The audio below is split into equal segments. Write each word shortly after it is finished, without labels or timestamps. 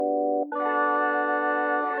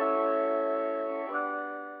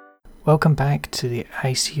Welcome back to the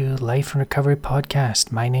ICU Life and Recovery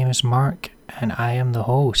podcast. My name is Mark and I am the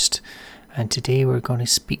host. And today we're going to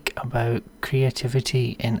speak about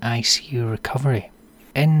creativity in ICU recovery.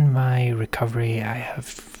 In my recovery, I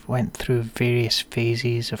have went through various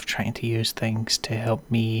phases of trying to use things to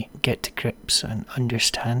help me get to grips and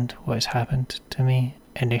understand what has happened to me.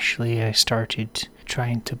 Initially, I started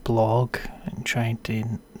trying to blog and trying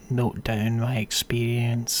to note down my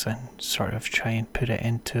experience and sort of try and put it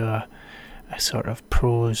into a sort of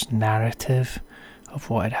prose narrative of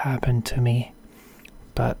what had happened to me.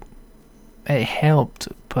 But it helped,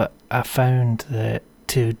 but I found that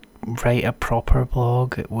to write a proper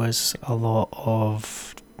blog, it was a lot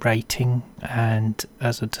of writing, and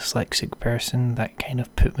as a dyslexic person, that kind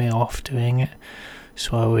of put me off doing it.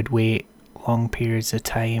 So I would wait long periods of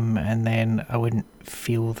time and then I wouldn't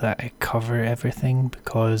feel that I cover everything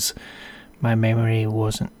because my memory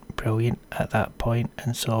wasn't brilliant at that point,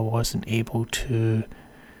 and so I wasn't able to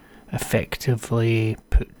effectively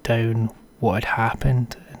put down what had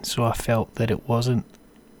happened, and so I felt that it wasn't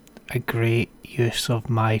a great use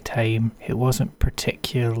of my time. It wasn't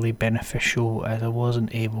particularly beneficial as I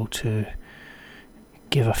wasn't able to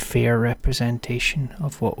give a fair representation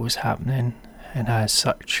of what was happening, and as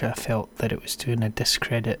such I felt that it was doing a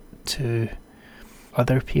discredit to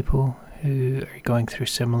other people who are going through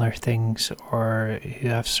similar things or who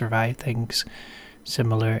have survived things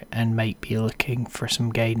similar and might be looking for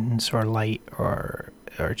some guidance or light or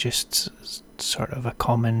just sort of a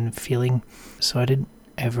common feeling. So I didn't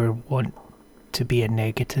ever want to be a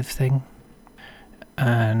negative thing,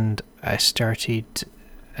 and I started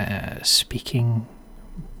speaking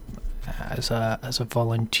as a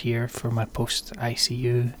volunteer for my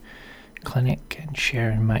post-ICU clinic and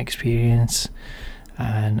sharing my experience,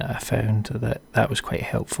 and I found that was quite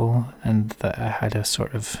helpful and that I had a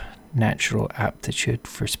sort of natural aptitude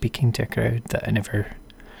for speaking to a crowd that I never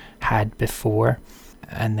had before,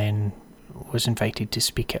 and then was invited to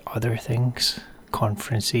speak at other things,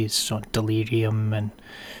 conferences on delirium and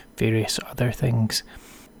various other things.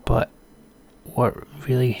 But what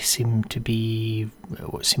seemed to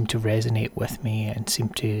resonate with me and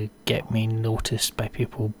seemed to get me noticed by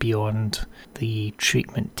people beyond the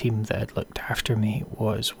treatment team that had looked after me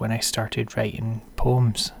was when I started writing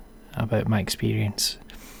poems about my experience.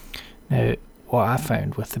 Now, what I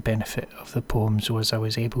found with the benefit of the poems was I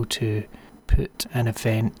was able to put an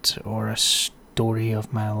event or a story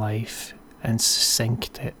of my life and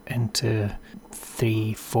succinct it into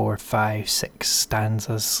 3, 4, 5, 6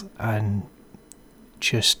 stanzas and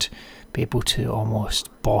just be able to almost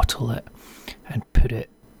bottle it and put it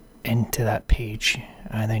into that page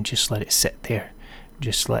and then just let it sit there.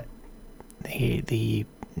 Just let the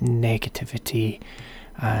negativity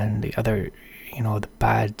and the other, the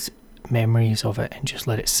bad memories of it, and just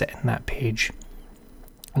let it sit in that page.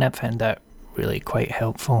 And I found that really quite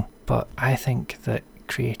helpful. But I think that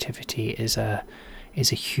creativity is a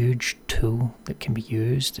huge tool that can be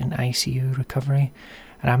used in ICU recovery.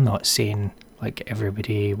 And I'm not saying like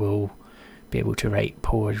everybody will be able to write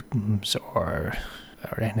poems or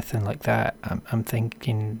anything like that. I'm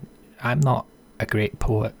thinking I'm not a great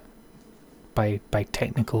poet by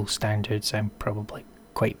technical standards. I'm probably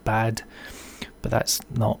quite bad, but that's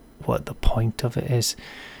not what the point of it is.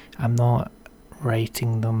 I'm not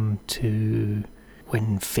writing them to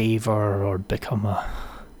win favour or become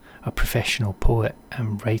a professional poet.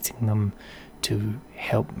 I'm writing them to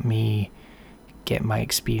help me get my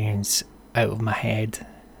experience out of my head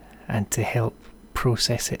and to help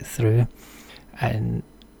process it through. And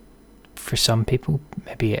for some people,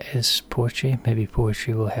 maybe it is poetry. Maybe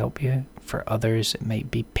poetry will help you. For others, it might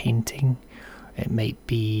be painting. It might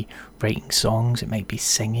be writing songs. It might be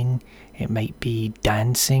singing. It might be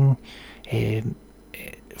dancing.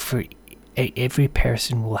 For every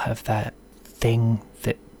person will have that thing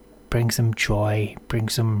that brings them joy,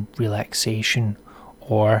 brings them relaxation,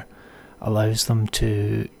 or allows them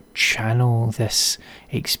to channel this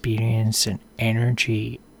experience and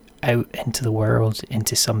energy out into the world,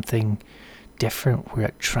 into something different where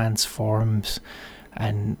it transforms,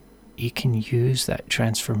 and you can use that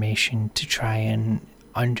transformation to try and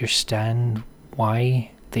understand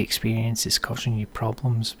why the experience is causing you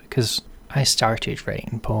problems. Because I started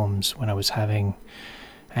writing poems when I was having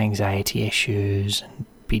anxiety issues and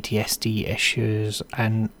PTSD issues,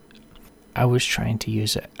 and I was trying to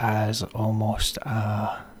use it as almost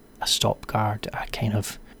a stop guard, a kind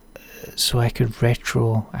of, so I could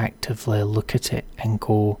retroactively look at it and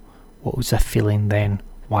go, what was I feeling then?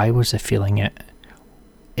 Why was I feeling it?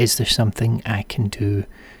 Is there something I can do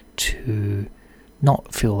to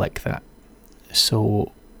not feel like that?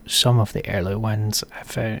 So some of the early ones, I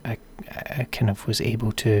found I kind of was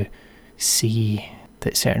able to see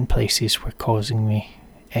that certain places were causing me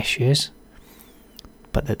issues,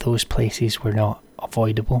 but that those places were not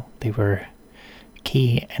avoidable. They were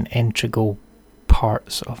key and integral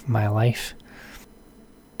parts of my life.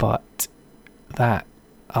 But that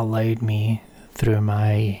allowed me, through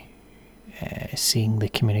my seeing the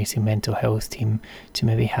community mental health team, to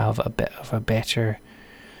maybe have a bit of a better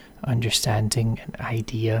understanding and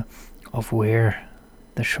idea of where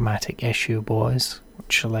the traumatic issue was,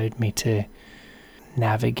 which allowed me to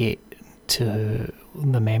navigate to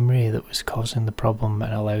the memory that was causing the problem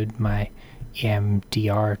and allowed my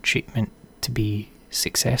EMDR treatment to be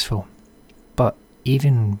successful. But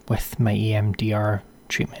even with my EMDR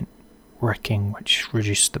treatment working, which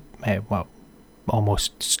reduced the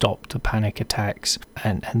almost stopped the panic attacks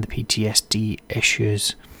and the PTSD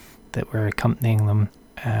issues that were accompanying them,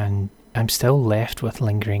 and I'm still left with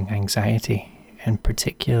lingering anxiety, and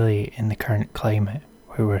particularly in the current climate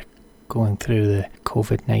where we're going through the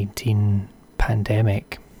COVID-19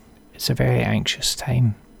 pandemic. It's a very anxious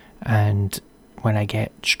time, and when I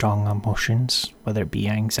get strong emotions, whether it be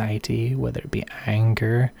anxiety, whether it be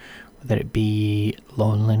anger, whether it be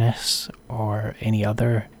loneliness or any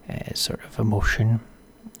other sort of emotion,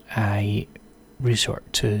 I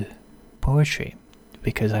resort to poetry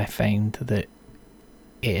because I find that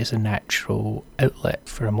it is a natural outlet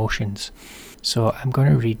for emotions. So I'm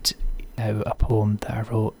going to read out a poem that I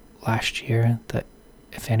wrote last year that,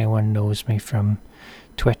 if anyone knows me from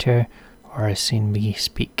Twitter or has seen me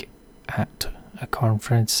speak at a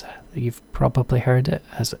conference, you've probably heard it,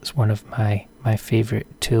 as it's one of my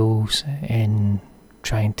favourite tools in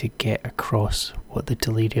trying to get across what the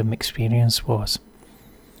delirium experience was.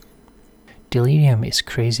 Delirium is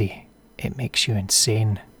crazy. It makes you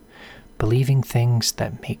insane. Believing things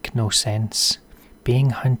that make no sense. Being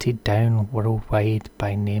hunted down worldwide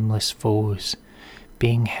by nameless foes.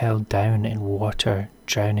 Being held down in water,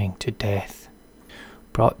 drowning to death.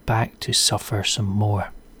 Brought back to suffer some more.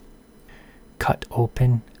 Cut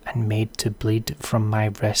open and made to bleed from my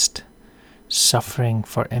wrist. Suffering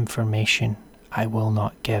for information I will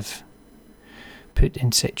not give. Put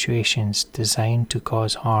in situations designed to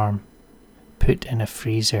cause harm. Put in a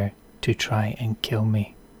freezer to try and kill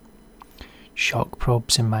me. Shock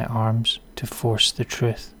probes in my arms to force the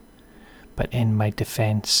truth. But in my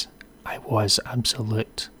defense, I was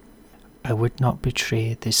absolute. I would not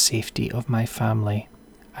betray the safety of my family.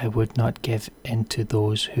 I would not give in to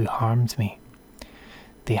those who harmed me.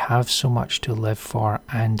 They have so much to live for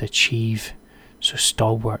and achieve, so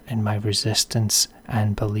stalwart in my resistance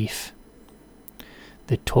and belief.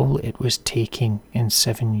 The toll it was taking in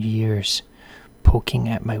 7 years, poking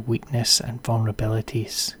at my weakness and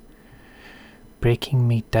vulnerabilities, breaking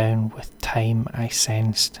me down with time I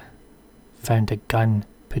sensed, found a gun,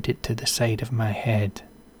 put it to the side of my head,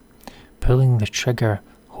 pulling the trigger,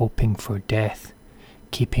 hoping for death,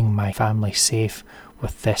 keeping my family safe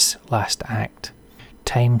with this last act.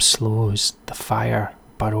 Time slows, the fire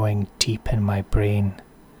burrowing deep in my brain,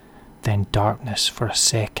 then darkness for a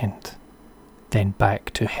second, then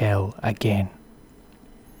back to hell again.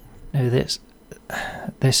 Now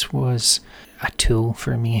this was a tool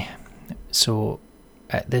for me, so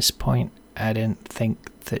at this point I didn't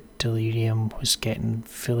think that delirium was getting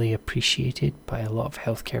fully appreciated by a lot of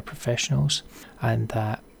healthcare professionals, and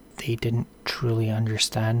that they didn't truly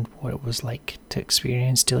understand what it was like to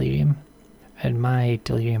experience delirium. And my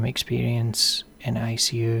delirium experience in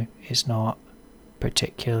ICU is not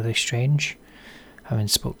particularly strange. Having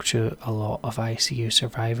spoke to a lot of ICU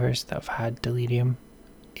survivors that have had delirium,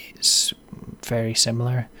 it's very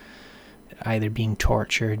similar. Either being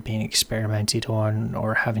tortured, being experimented on,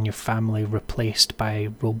 or having your family replaced by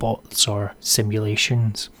robots or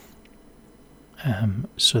simulations.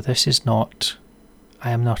 So this is not,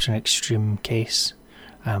 I am not an extreme case.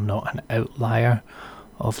 I am not an outlier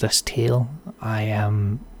of this tale. I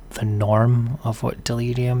am the norm of what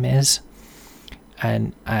delirium is,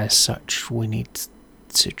 and as such we need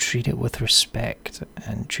to treat it with respect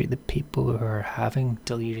and treat the people who are having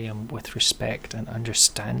delirium with respect and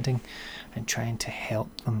understanding, and trying to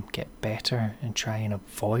help them get better and try and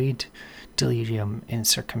avoid delirium in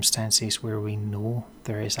circumstances where we know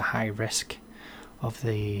there is a high risk of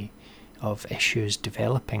issues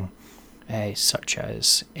developing, such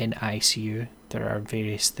as in ICU. There are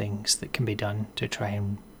various things that can be done to try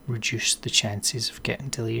and reduce the chances of getting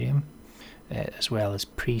delirium, as well as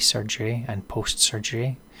pre-surgery and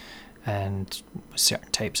post-surgery, and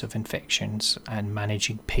certain types of infections, and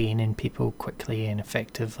managing pain in people quickly and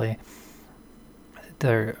effectively.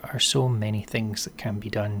 There are so many things that can be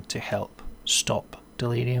done to help stop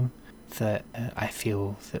delirium, that I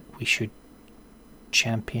feel that we should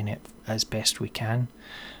champion it as best we can,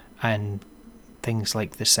 and things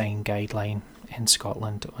like the SIGN guideline in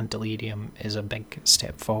Scotland on delirium is a big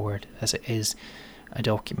step forward, as it is a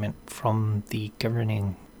document from the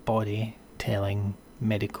governing body telling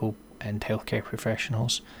medical and healthcare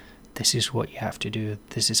professionals, this is what you have to do,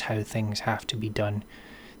 this is how things have to be done,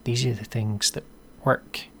 these are the things that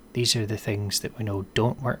work, these are the things that we know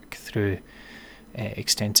don't work through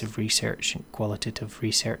extensive research and qualitative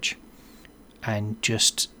research, and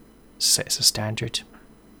just sets a standard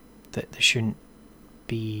that there shouldn't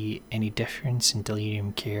be any difference in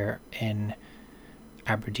delirium care in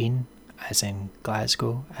Aberdeen, as in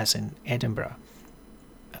Glasgow, as in Edinburgh,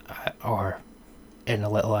 or in a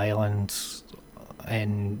little island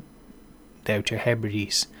in the Outer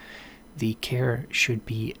Hebrides. The care should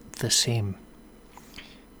be the same.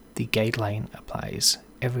 The guideline applies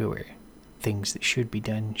everywhere. Things that should be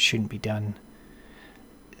done shouldn't be done.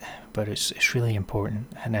 But it's really important,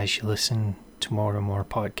 and as you listen to more and more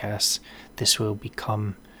podcasts, this will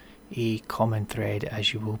become a common thread,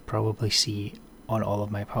 as you will probably see on all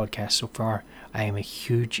of my podcasts so far. I am a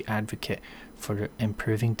huge advocate for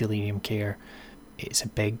improving delirium care. It's a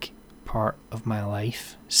big part of my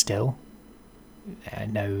life still,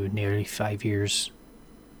 now nearly 5 years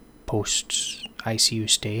post ICU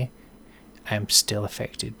stay. I am still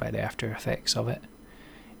affected by the after effects of it.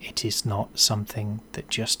 It is not something that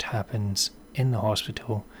just happens in the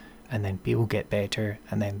hospital and then people get better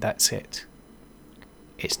and then that's it.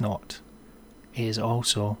 It's not. It is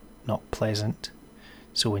also not pleasant.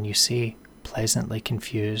 So when you say pleasantly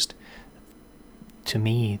confused, to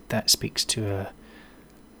me that speaks to a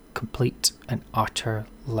complete and utter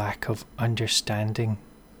lack of understanding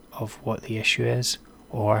of what the issue is,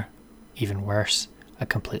 or even worse, a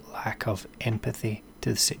complete lack of empathy to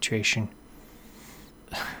the situation.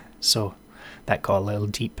 So that got a little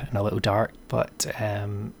deep and a little dark, but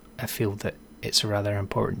I feel that it's a rather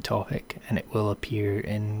important topic, and it will appear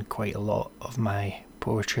in quite a lot of my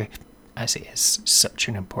poetry, as it is such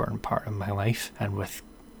an important part of my life. And with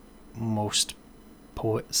most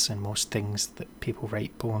poets and most things that people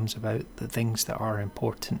write poems about, the things that are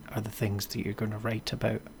important are the things that you're going to write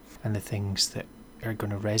about, and the things that are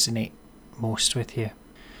going to resonate most with you.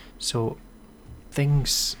 So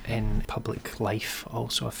things in public life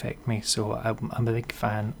also affect me. So I'm a big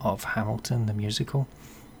fan of Hamilton the musical,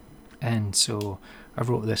 and so I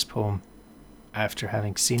wrote this poem after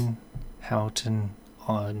having seen Hamilton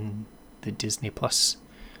on the Disney Plus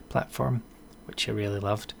platform, which I really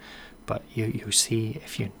loved. But you'll see,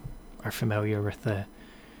 if you are familiar with the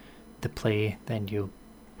play, then you'll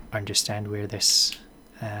understand where this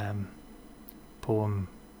poem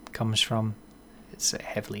comes from. It's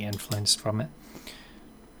heavily influenced from it.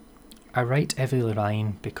 I write every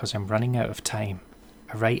line because I'm running out of time.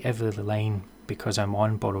 I write every line because I'm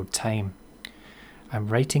on borrowed time. I'm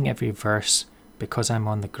writing every verse because I'm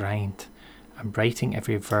on the grind. I'm writing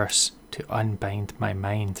every verse to unbind my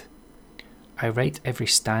mind. I write every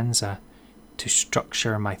stanza to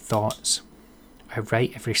structure my thoughts. I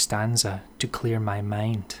write every stanza to clear my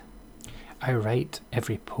mind. I write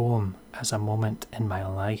every poem as a moment in my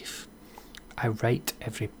life. I write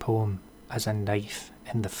every poem as a knife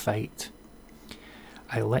in the fight.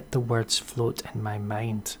 I let the words float in my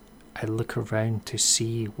mind. I look around to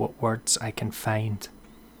see what words I can find.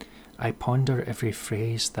 I ponder every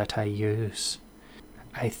phrase that I use.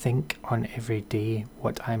 I think on every day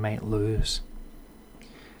what I might lose.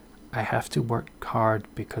 I have to work hard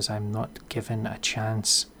because I'm not given a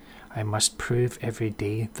chance. I must prove every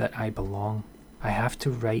day that I belong. I have to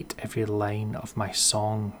write every line of my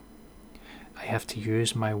song. I have to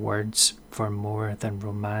use my words for more than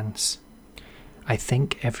romance. I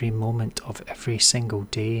think every moment of every single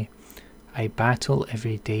day. I battle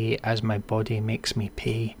every day as my body makes me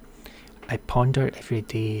pay. I ponder every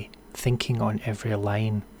day, thinking on every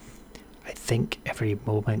line. I think every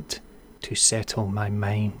moment to settle my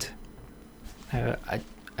mind. Now,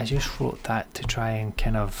 I just wrote that to try and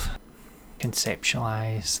kind of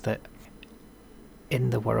conceptualise that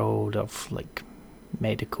in the world of like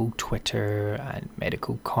medical Twitter and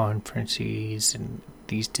medical conferences and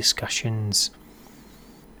these discussions,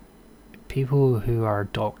 people who are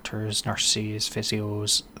doctors, nurses,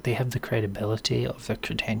 physios, they have the credibility of their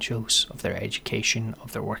credentials, of their education,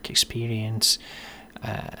 of their work experience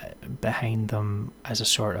behind them as a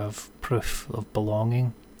sort of proof of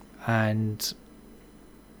belonging. And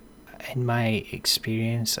in my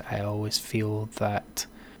experience, I always feel that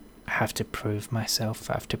I have to prove myself.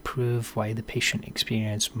 I have to prove why the patient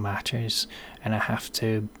experience matters, and I have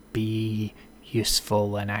to be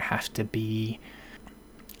useful, and I have to be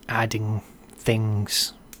adding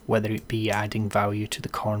things, whether it be adding value to the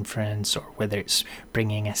conference or whether it's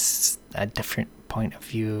bringing us a different point of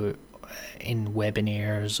view in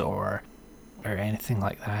webinars or anything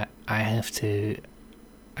like that. I have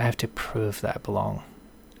to prove that I belong.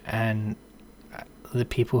 And the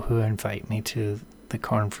people who invite me to the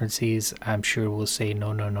conferences, I'm sure will say,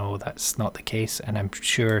 no, that's not the case. And I'm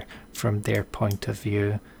sure from their point of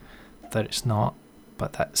view that it's not,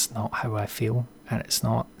 but that's not how I feel. And it's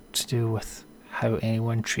not to do with how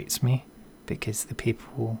anyone treats me, because the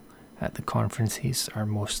people at the conferences are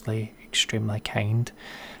mostly extremely kind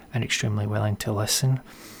and extremely willing to listen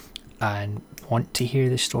and want to hear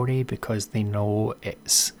the story because they know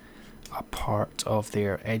it's a part of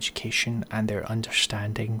their education and their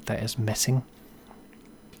understanding that is missing,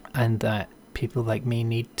 and that people like me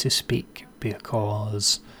need to speak,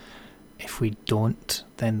 because if we don't,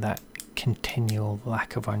 then that continual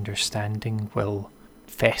lack of understanding will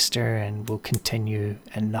fester and will continue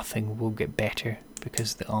and nothing will get better,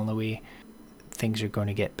 because the only way things are going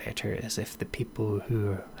to get better is if the people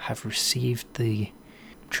who have received the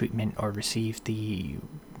treatment or received the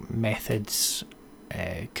methods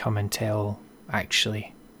come and tell,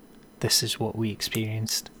 actually, this is what we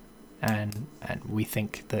experienced, and we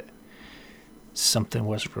think that something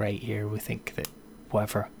was right here. We think that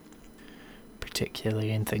whatever,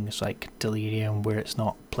 particularly in things like delirium where it's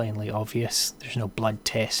not plainly obvious, there's no blood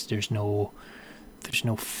test, there's no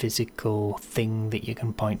physical thing that you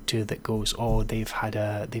can point to that goes, oh, they've had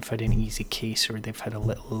an easy case or they've had a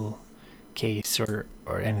little case or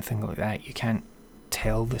anything like that. You can't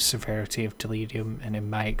tell the severity of delirium, and in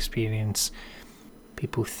my experience,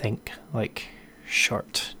 people think like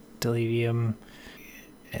short delirium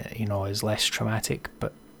is less traumatic,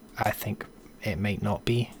 but I think it might not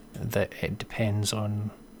be. That it depends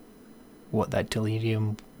on what that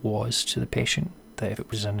delirium was to the patient. That if it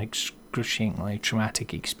was an excruciatingly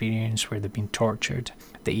traumatic experience where they've been tortured,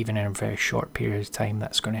 that even in a very short period of time,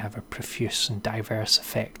 that's going to have a profuse and diverse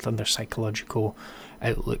effect on their psychological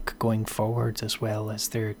outlook going forward, as well as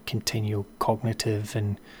their continual cognitive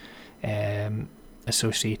and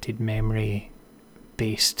associated memory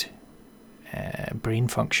based brain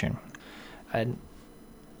function. And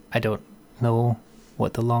I don't know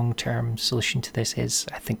what the long-term solution to this is.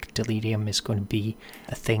 I think delirium is going to be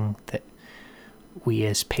a thing that we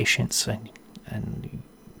as patients and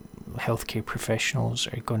healthcare professionals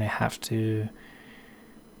are going to have to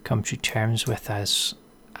come to terms with as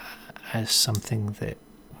something that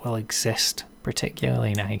will exist,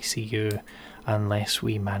 particularly in ICU, unless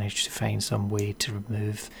we manage to find some way to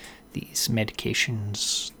remove these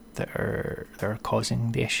medications that are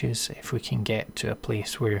causing the issues. If we can get to a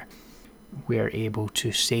place where we are able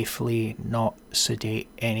to safely not sedate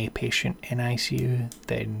any patient in ICU,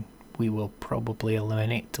 then we will probably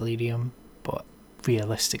eliminate delirium, but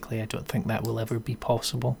realistically I don't think that will ever be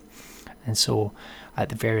possible. And so at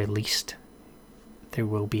the very least there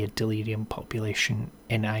will be a delirium population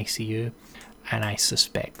in ICU, and I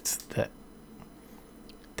suspect that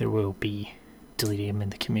there will be delirium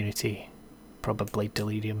in the community, probably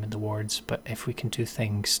delirium in the wards. But if we can do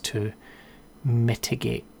things to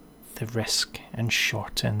mitigate the risk and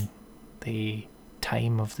shorten the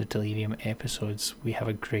time of the delirium episodes, we have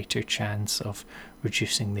a greater chance of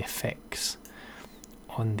reducing the effects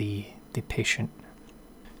on the patient.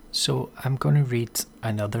 So I'm going to read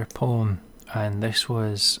another poem, and this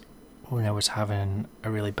was when I was having a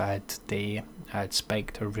really bad day. I had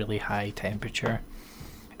spiked a really high temperature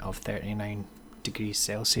of 39 degrees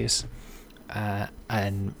Celsius,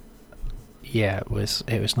 and yeah, it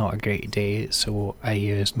was not a great day, so I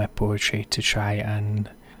used my poetry to try and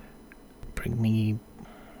bring me,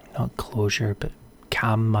 not closure, but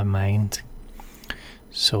calm my mind.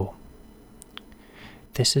 So,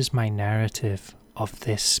 this is my narrative of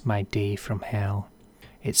this my day from hell.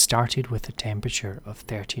 It started with a temperature of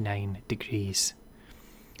 39 degrees.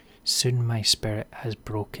 Soon my spirit has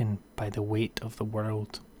broken by the weight of the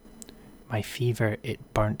world. My fever,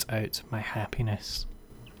 it burnt out my happiness.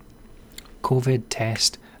 COVID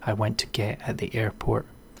test I went to get at the airport.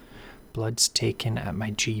 Blood's taken at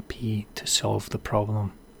my GP to solve the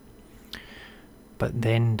problem. But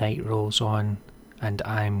then night rolls on and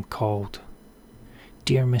I'm called.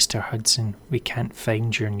 Dear Mr. Hudson, we can't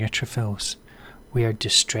find your neutrophils. We are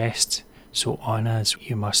distressed, so on us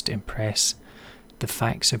you must impress the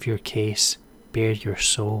facts of your case, bare your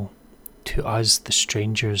soul, to us the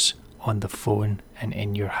strangers on the phone and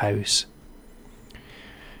in your house.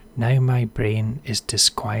 Now my brain is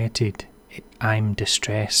disquieted, I'm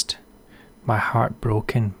distressed, my heart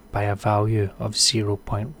broken by a value of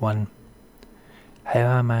 0.1. How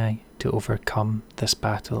am I to overcome this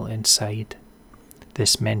battle inside,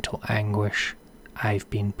 this mental anguish I've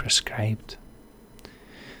been prescribed.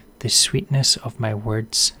 The sweetness of my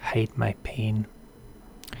words hide my pain.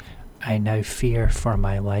 I now fear for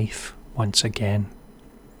my life once again.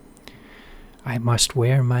 I must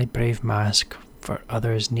wear my brave mask, for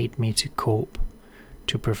others need me to cope,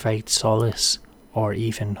 to provide solace or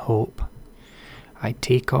even hope. I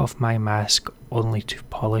take off my mask only to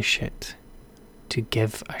polish it, to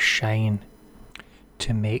give a shine,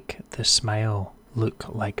 to make the smile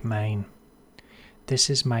look like mine. This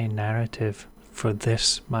is my narrative for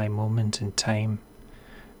this my moment in time,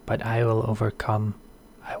 but I will overcome,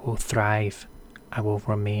 I will thrive, I will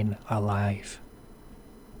remain alive.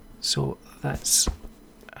 So that's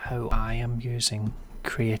how I am using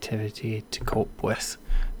creativity to cope with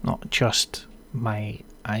not just my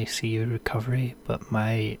ICU recovery, but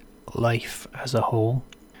my life as a whole.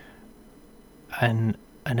 And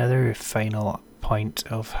another final point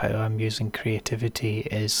of how I'm using creativity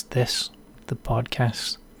is this, the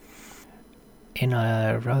podcast. In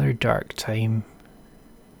a rather dark time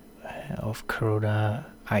of corona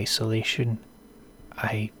isolation,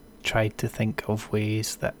 I tried to think of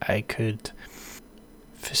ways that I could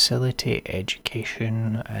facilitate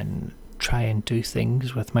education and try and do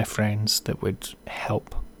things with my friends that would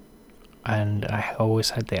help. And I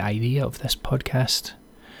always had the idea of this podcast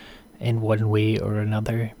in one way or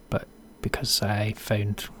another, but because I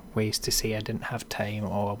found ways to say I didn't have time,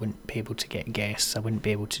 or I wouldn't be able to get guests, I wouldn't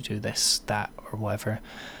be able to do this, that, or whatever,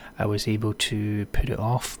 I was able to put it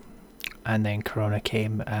off. And then Corona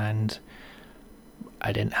came and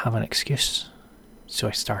I didn't have an excuse, so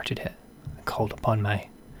I started it. I called upon my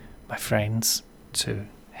friends to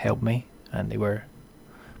help me, and they were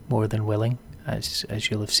more than willing, as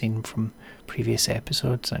you'll have seen from previous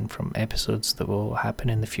episodes and from episodes that will happen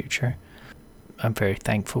in the future. I'm very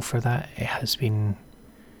thankful for that. It has been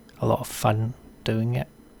a lot of fun doing it,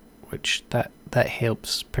 which that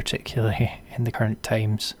helps, particularly in the current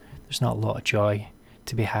times. There's not a lot of joy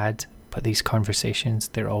to be had, but these conversations,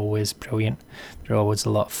 they're always brilliant. They're always a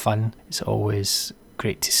lot of fun. It's always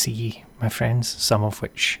great to see my friends, some of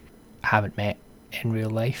which I haven't met in real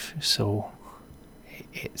life, so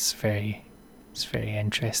it's very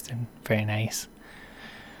interesting, very nice.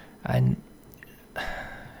 And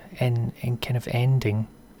in kind of ending,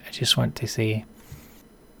 I just want to say,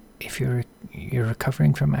 if you're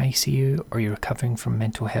recovering from ICU, or you're recovering from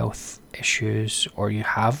mental health issues, or you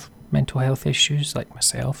have mental health issues like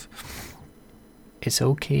myself, it's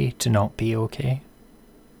okay to not be okay,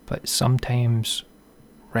 but sometimes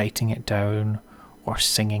writing it down, or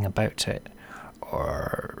singing about it,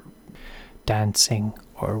 or dancing,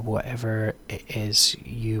 or whatever it is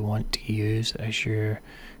you want to use as your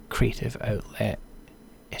creative outlet,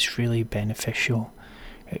 is really beneficial.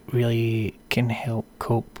 It really can help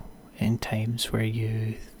cope in times where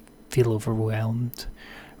you feel overwhelmed,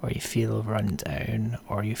 or you feel run down,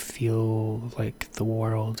 or you feel like the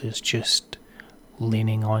world is just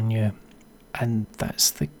leaning on you. And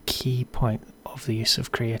that's the key point of the use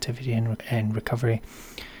of creativity in recovery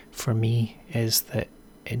for me, is that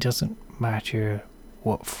it doesn't matter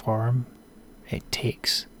what form it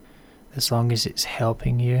takes, as long as it's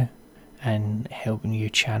helping you and helping you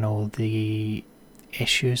channel the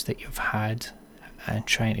issues that you've had and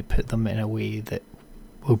trying to put them in a way that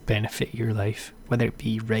will benefit your life, whether it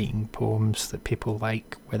be writing poems that people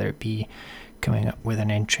like, whether it be coming up with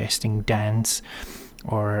an interesting dance,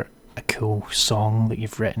 or a cool song that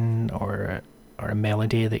you've written, or a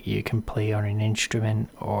melody that you can play on an instrument,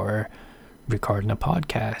 or recording a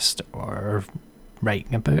podcast, or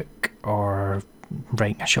writing a book, or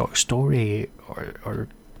writing a short story, or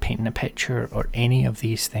painting a picture, or any of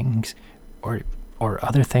these things, or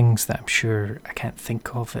other things that I'm sure I can't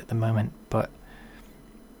think of at the moment. But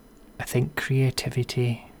I think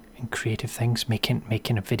creativity and creative things,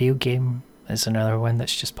 making a video game is another one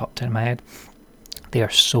that's just popped in my head. They are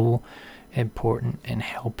so important in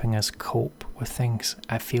helping us cope with things.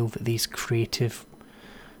 I feel that these creative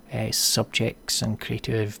subjects and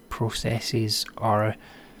creative processes are,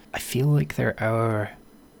 I feel like they're our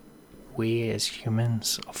way as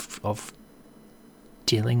humans of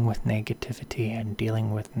dealing with negativity and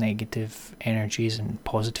dealing with negative energies and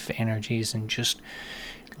positive energies, and just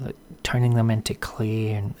like turning them into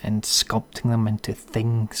clay and sculpting them into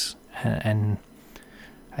things. And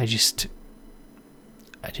I just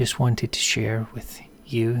wanted to share with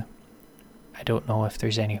you. I don't know if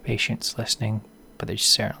there's any patients listening, but there's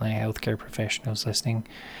certainly healthcare professionals listening,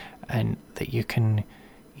 and that you can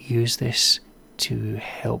use this to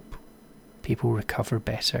help people recover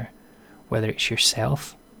better, whether it's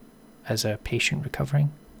yourself as a patient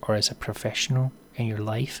recovering, or as a professional in your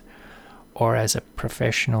life, or as a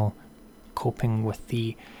professional coping with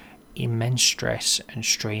the immense stress and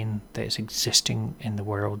strain that is existing in the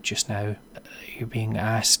world just now. You're being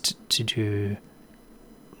asked to do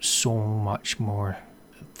so much more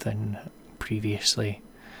than previously,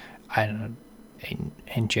 and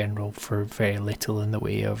in general for very little in the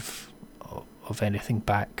way of anything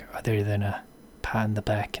back other than a pat on the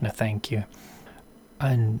back and a thank you.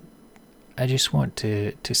 And I just want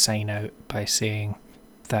to sign out by saying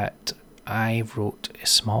that I wrote a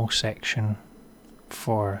small section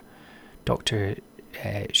for Dr.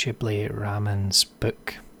 Shibli Raman's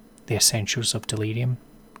book, The Essentials of Delirium,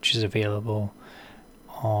 which is available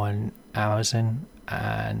on Amazon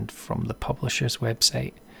and from the publisher's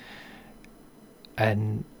website.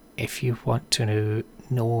 And if you want to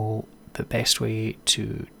know the best way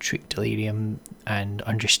to treat delirium and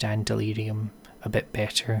understand delirium a bit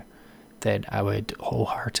better, then I would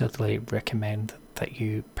wholeheartedly recommend that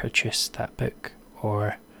you purchase that book,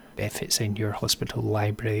 or if it's in your hospital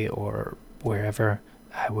library or wherever,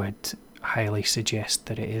 I would highly suggest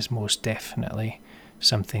that it is most definitely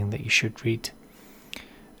something that you should read.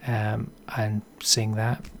 And saying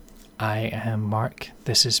that, I am Mark.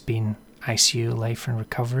 This has been ICU Life and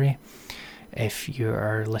Recovery. If you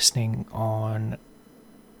are listening on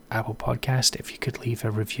Apple Podcast, if you could leave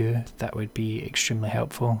a review, that would be extremely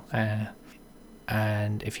helpful. And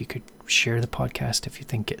if you could share the podcast if you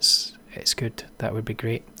think it's good, that would be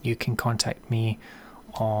great. You can contact me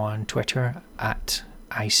on Twitter at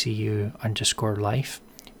ICU_life.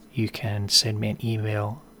 You can send me an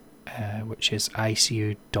email, which is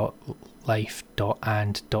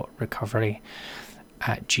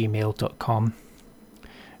icu.life.and.recovery@gmail.com.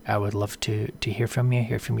 I would love to hear from you,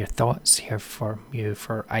 hear from your thoughts, hear from you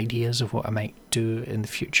for ideas of what I might do in the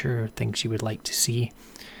future, things you would like to see.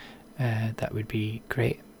 That would be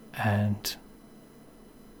great. And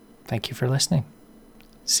thank you for listening.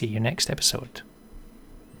 See you next episode.